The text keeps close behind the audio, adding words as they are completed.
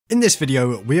In this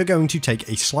video, we are going to take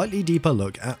a slightly deeper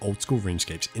look at Old School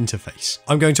RuneScape's interface.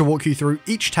 I'm going to walk you through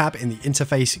each tab in the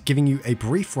interface, giving you a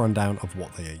brief rundown of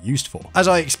what they are used for. As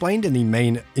I explained in the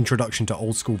main Introduction to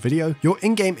Old School video, your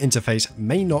in-game interface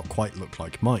may not quite look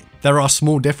like mine. There are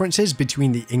small differences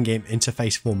between the in-game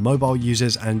interface for mobile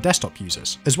users and desktop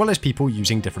users, as well as people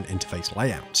using different interface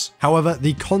layouts. However,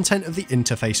 the content of the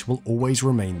interface will always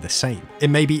remain the same. It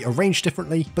may be arranged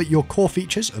differently, but your core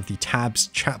features of the tabs,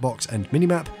 chat box, and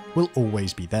minimap will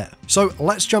always be there. So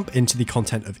let's jump into the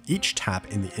content of each tab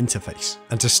in the interface.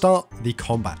 And to start, the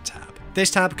combat tab. This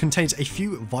tab contains a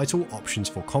few vital options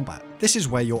for combat. This is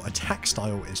where your attack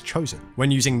style is chosen.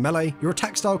 When using melee, your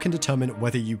attack style can determine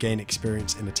whether you gain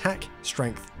experience in attack,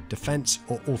 strength, defense,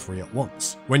 or all three at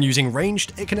once. When using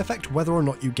ranged, it can affect whether or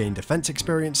not you gain defense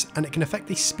experience, and it can affect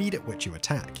the speed at which you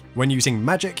attack. When using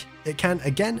magic, it can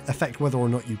again affect whether or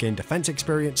not you gain defense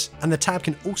experience, and the tab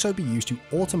can also be used to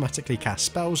automatically cast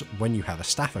spells when you have a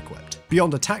staff equipped.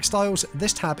 Beyond attack styles,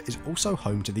 this tab is also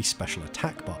home to the special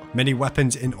attack bar. Many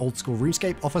weapons in Old School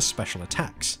RuneScape offer special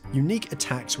attacks, unique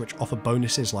attacks which offer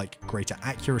bonuses like greater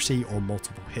accuracy or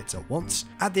multiple hits at once,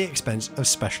 at the expense of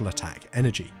special attack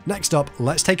energy. Next up,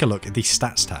 let's take a look at the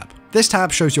stats tab. This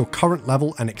tab shows your current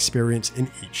level and experience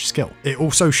in each skill. It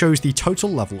also shows the total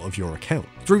level of your account.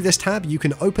 Through this tab, you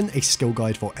can open a skill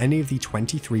guide for any of the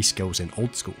 23 skills in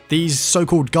Old School. These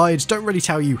so-called guides don't really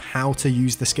tell you how to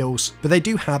use the skills, but they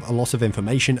do have a lot of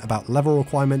information about level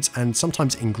requirements and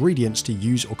sometimes ingredients to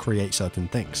use or create certain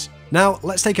things. Now,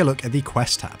 let's take a look at the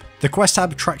quest tab. The quest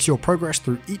tab tracks your progress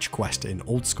through each quest in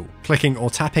Old School. Clicking or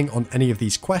tapping on any of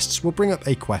these quests will bring up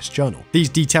a quest journal. These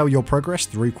detail your progress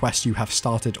through quests you have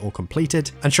started or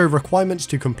completed, and show requirements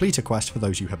to complete a quest for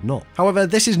those you have not. However,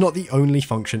 this is not the only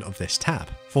function of this tab.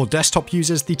 For desktop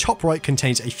users, the top right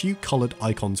contains a few coloured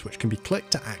icons which can be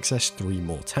clicked to access 3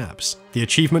 more tabs: the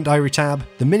Achievement Diary tab,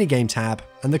 the Minigame tab,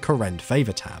 and the Current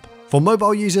Favour tab. For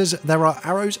mobile users, there are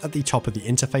arrows at the top of the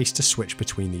interface to switch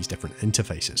between these different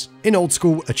interfaces. In Old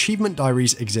School, achievement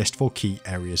diaries exist for key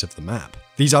areas of the map.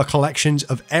 These are collections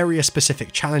of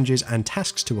area-specific challenges and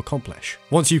tasks to accomplish.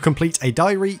 Once you complete a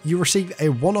diary, you receive a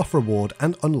one-off reward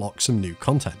and unlock some new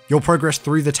content. Your progress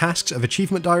through the tasks of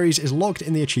achievement diaries is logged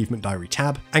in the Achievement Diary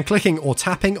tab, and clicking or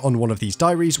tapping on one of these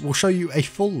diaries will show you a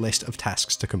full list of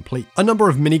tasks to complete. A number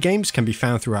of minigames can be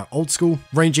found throughout Old School,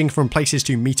 ranging from places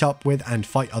to meet up with and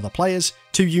fight other players,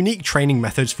 to unique training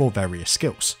methods for various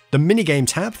skills. The minigame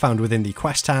tab found within the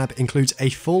quest tab includes a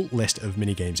full list of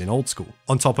minigames in Old School.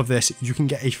 On top of this, you can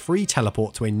get a free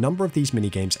teleport to a number of these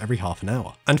minigames every half an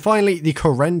hour. And finally, the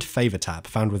Current Favour tab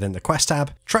found within the quest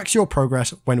tab tracks your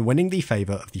progress when winning the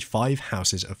favour of the 5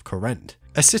 houses of Current,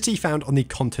 a city found on the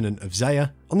continent of Zaya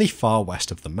on the far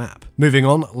west of the map. Moving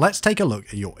on, let's take a look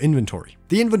at your inventory.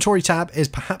 The inventory tab is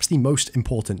perhaps the most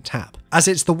important tab, as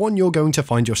it's the one you're going to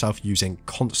find yourself using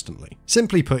constantly.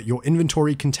 Simply put, your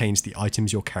inventory contains the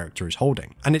items your character is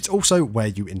holding, and it's also where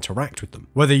you interact with them.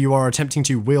 Whether you are attempting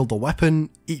to wield a weapon,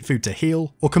 eat food to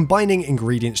heal, or combining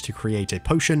ingredients to create a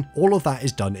potion, all of that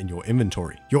is done in your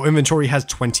inventory. Your inventory has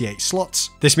 28 slots.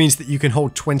 This means that you can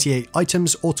hold 28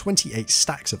 items or 28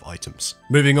 stacks of items.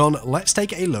 Moving on, let's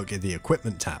take a look at the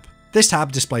equipment tab. This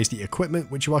tab displays the equipment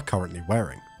which you are currently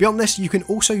wearing. Beyond this, you can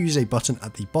also use a button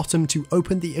at the bottom to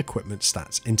open the equipment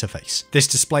stats interface. This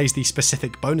displays the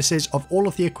specific bonuses of all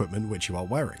of the equipment which you are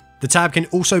wearing. The tab can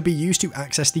also be used to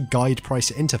access the guide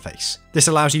price interface. This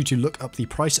allows you to look up the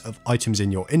price of items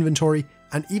in your inventory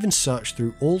and even search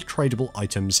through all tradable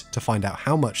items to find out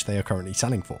how much they are currently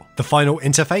selling for. The final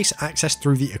interface accessed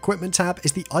through the equipment tab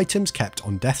is the items kept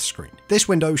on death screen. This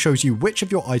window shows you which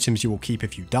of your items you will keep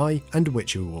if you die and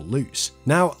which you will lose.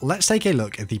 Now let's take a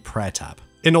look at the prayer tab.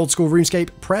 In Old School RuneScape,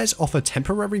 prayers offer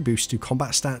temporary boosts to combat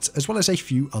stats as well as a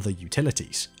few other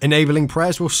utilities. Enabling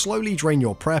prayers will slowly drain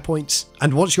your prayer points,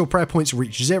 and once your prayer points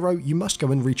reach 0, you must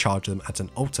go and recharge them at an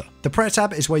altar. The prayer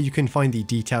tab is where you can find the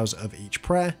details of each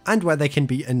prayer and where they can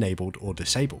be enabled or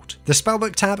disabled. The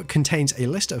spellbook tab contains a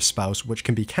list of spells which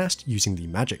can be cast using the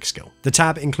magic skill. The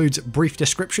tab includes brief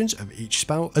descriptions of each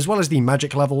spell as well as the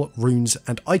magic level, runes,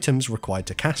 and items required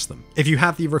to cast them. If you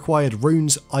have the required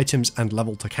runes, items, and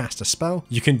level to cast a spell,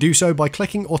 you can do so by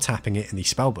clicking or tapping it in the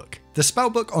spellbook. The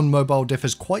spellbook on mobile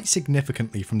differs quite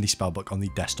significantly from the spellbook on the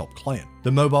desktop client.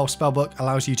 The mobile spellbook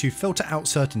allows you to filter out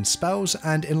certain spells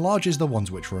and enlarges the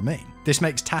ones which remain. This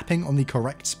makes tapping on the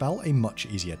correct spell a much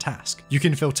easier task. You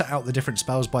can filter out the different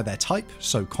spells by their type,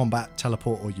 so combat,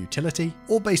 teleport, or utility,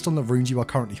 or based on the runes you are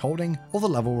currently holding, or the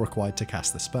level required to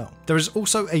cast the spell. There is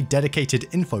also a dedicated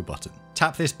info button.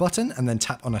 Tap this button and then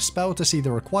tap on a spell to see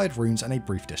the required runes and a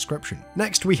brief description.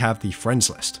 Next, we have the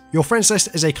friends list. Your friends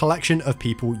list is a collection of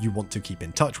people you want to keep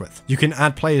in touch with. You can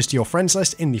add players to your friends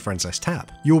list in the friends list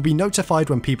tab. You will be notified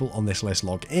when people on this list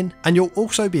log in, and you'll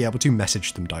also be able to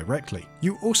message them directly.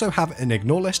 You also have an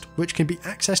ignore list, which can be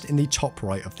accessed in the top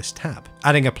right of this tab.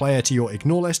 Adding a player to your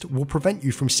ignore list will prevent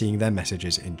you from seeing their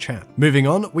messages in chat. Moving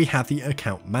on, we have the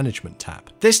account management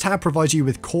tab. This tab provides you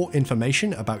with core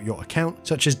information about your account,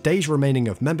 such as days remaining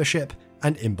of membership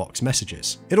and inbox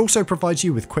messages. It also provides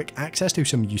you with quick access to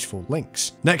some useful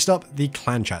links. Next up, the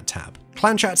clan chat tab.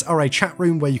 Clan chats are a chat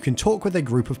room where you can talk with a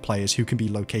group of players who can be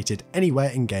located anywhere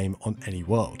in game on any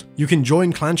world. You can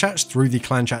join clan chats through the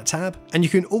clan chat tab, and you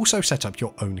can also set up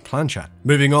your own clan chat.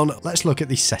 Moving on, let's look at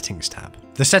the settings tab.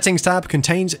 The settings tab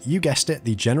contains, you guessed it,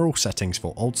 the general settings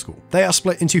for Old School. They are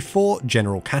split into 4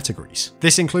 general categories.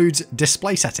 This includes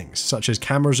display settings such as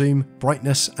camera zoom,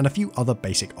 brightness, and a few other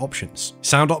basic options.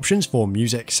 Sound options for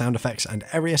music, sound effects, and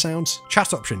area sounds.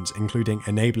 Chat options including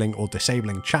enabling or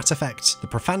disabling chat effects, the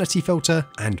profanity filter,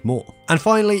 and more. And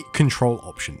finally, control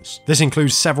options. This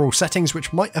includes several settings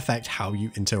which might affect how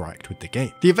you interact with the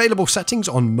game. The available settings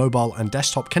on mobile and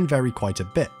desktop can vary quite a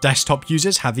bit. Desktop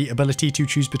users have the ability to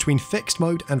choose between fixed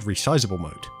mode and resizable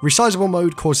mode. Resizable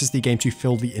mode causes the game to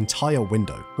fill the entire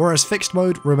window, whereas fixed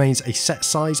mode remains a set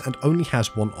size and only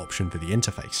has one option for the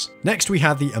interface. Next, we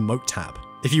have the emote tab.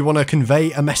 If you want to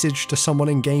convey a message to someone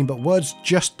in game but words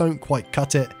just don't quite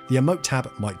cut it, the emote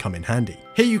tab might come in handy.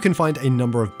 Here you can find a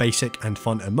number of basic and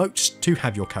fun emotes to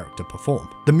have your character perform.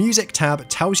 The music tab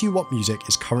tells you what music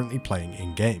is currently playing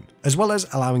in game, as well as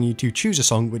allowing you to choose a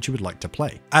song which you would like to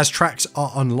play. As tracks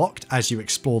are unlocked as you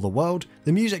explore the world,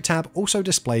 the music tab also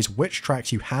displays which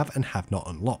tracks you have and have not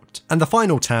unlocked. And the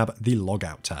final tab, the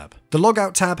logout tab. The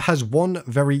logout tab has one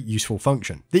very useful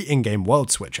function, the in-game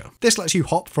world switcher. This lets you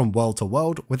hop from world to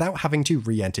world without having to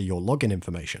re-enter your login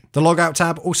information. The logout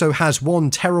tab also has one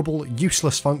terrible,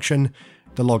 useless function,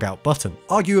 the logout button.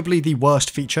 Arguably the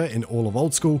worst feature in all of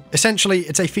Old School. Essentially,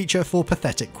 it's a feature for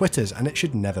pathetic quitters and it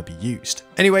should never be used.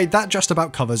 Anyway, that just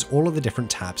about covers all of the different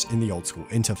tabs in the Old School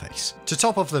interface. To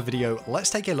top off the video, let's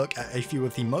take a look at a few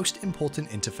of the most important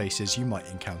interfaces you might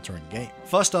encounter in game.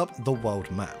 First up, the world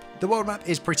map. The world map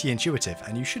is pretty intuitive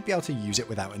and you should be able to use it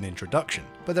without an introduction,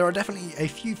 but there are definitely a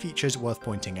few features worth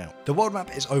pointing out. The world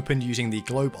map is opened using the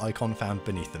globe icon found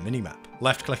beneath the minimap.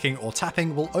 Left clicking or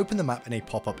tapping will open the map in a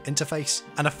pop-up interface,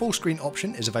 and a full screen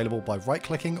option is available by right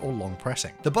clicking or long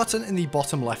pressing. The button in the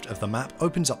bottom left of the map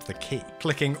opens up the key.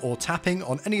 Clicking or tapping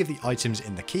on any of the items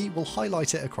in the key will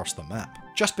highlight it across the map.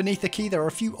 Just beneath the key there are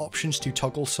a few options to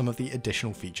toggle some of the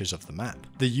additional features of the map.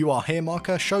 The "You Are Here"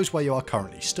 marker shows where you are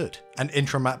currently stood, and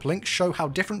intramap links show how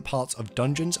different parts of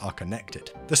dungeons are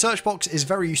connected. The search box is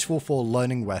very useful for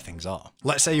learning where things are.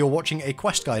 Let's say you're watching a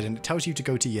quest guide and it tells you to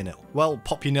go to Gielinor. Well,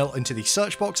 pop Gielinor into the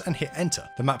search box and hit enter.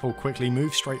 The map will quickly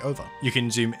move straight over. You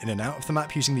can zoom in and out of the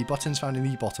map using the buttons found in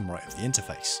the bottom right of the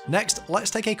interface. Next,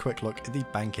 let's take a quick look at the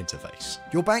bank interface.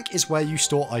 Your bank is where you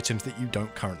store items that you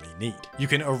don't currently need. You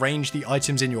can arrange the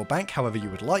items in your bank however you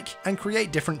would like and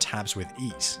create different tabs with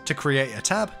ease. To create a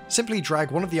tab, simply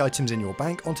drag one of the items in your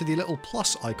bank onto the little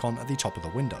plus icon at the top of the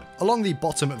window. Along the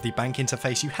bottom of the bank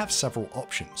interface you have several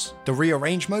options. The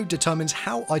rearrange mode determines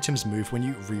how items move when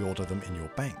you reorder them in your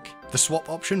bank. The swap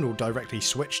option will directly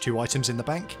switch to items in the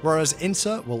bank, whereas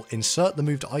insert will insert the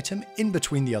moved item in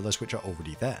between the others which are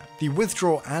already there. The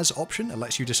withdraw as option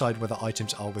lets you decide whether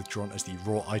items are withdrawn as the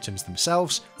raw items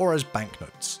themselves or as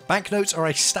banknotes. Banknotes are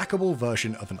a stackable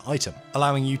version of an item,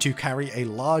 allowing you to carry a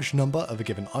large number of a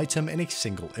given item in a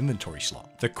single inventory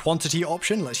slot. The quantity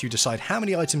option lets you decide how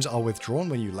many items are withdrawn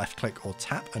when you left click or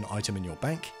tap an item in your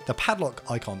bank. The padlock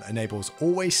icon enables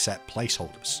always set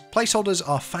placeholders. Placeholders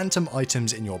are phantom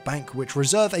items in your bank which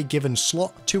reserve a given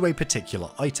slot to a particular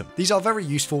item. These are very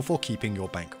useful for keeping your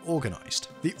bank organized.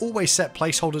 The always set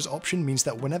placeholders option means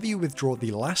that whenever you withdraw the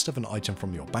last of an item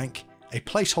from your bank, a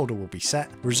placeholder will be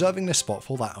set, reserving the spot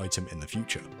for that item in the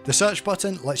future. The search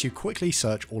button lets you quickly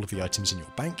search all of the items in your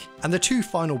bank, and the two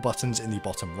final buttons in the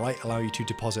bottom right allow you to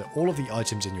deposit all of the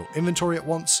items in your inventory at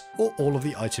once, or all of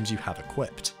the items you have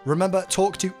equipped. Remember,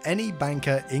 talk to any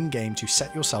banker in-game to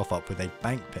set yourself up with a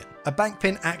bank pin. A bank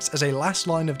pin acts as a last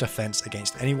line of defense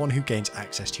against anyone who gains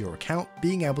access to your account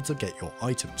being able to get your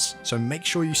items, so make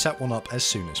sure you set one up as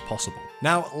soon as possible.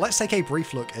 Now, let's take a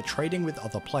brief look at trading with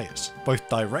other players, both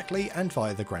directly and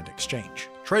via the Grand Exchange.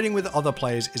 Trading with other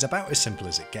players is about as simple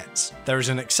as it gets. There is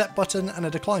an accept button and a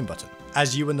decline button.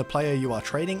 As you and the player you are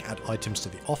trading add items to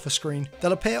the offer screen,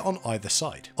 they'll appear on either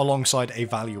side, alongside a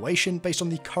valuation based on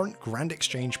the current grand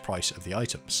exchange price of the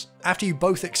items. After you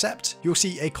both accept, you'll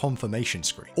see a confirmation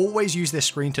screen. Always use this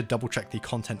screen to double check the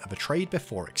content of a trade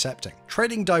before accepting.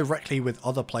 Trading directly with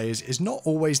other players is not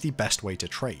always the best way to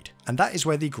trade, and that is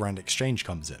where the grand exchange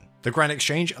comes in. The grand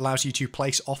exchange allows you to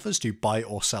place offers to buy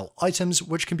or sell items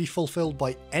which can be fulfilled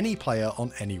by any player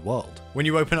on any world. When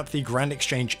you open up the grand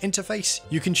exchange interface,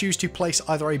 you can choose to place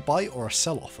either a buy or a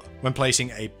sell offer. When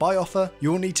placing a buy offer,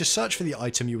 you will need to search for the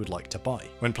item you would like to buy.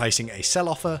 When placing a sell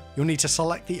offer, you'll need to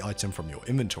select the item from your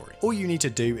inventory. All you need to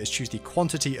do is choose the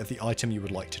quantity of the item you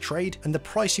would like to trade and the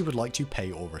price you would like to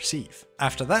pay or receive.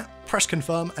 After that, press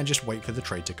confirm and just wait for the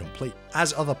trade to complete.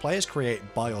 As other players create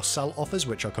buy or sell offers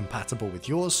which are compatible with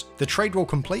yours, the trade will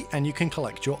complete and you can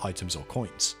collect your items or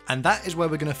coins. And that is where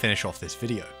we're going to finish off this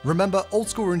video. Remember, Old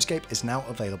School RuneScape is now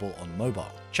available on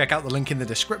mobile. Check out the link in the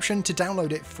description to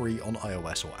download it free on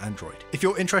iOS or Android. If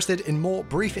you're interested in more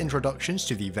brief introductions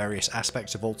to the various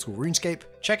aspects of Old School RuneScape,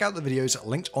 check out the videos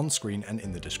linked on screen and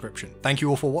in the description. Thank you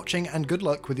all for watching and good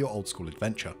luck with your Old School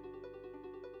adventure.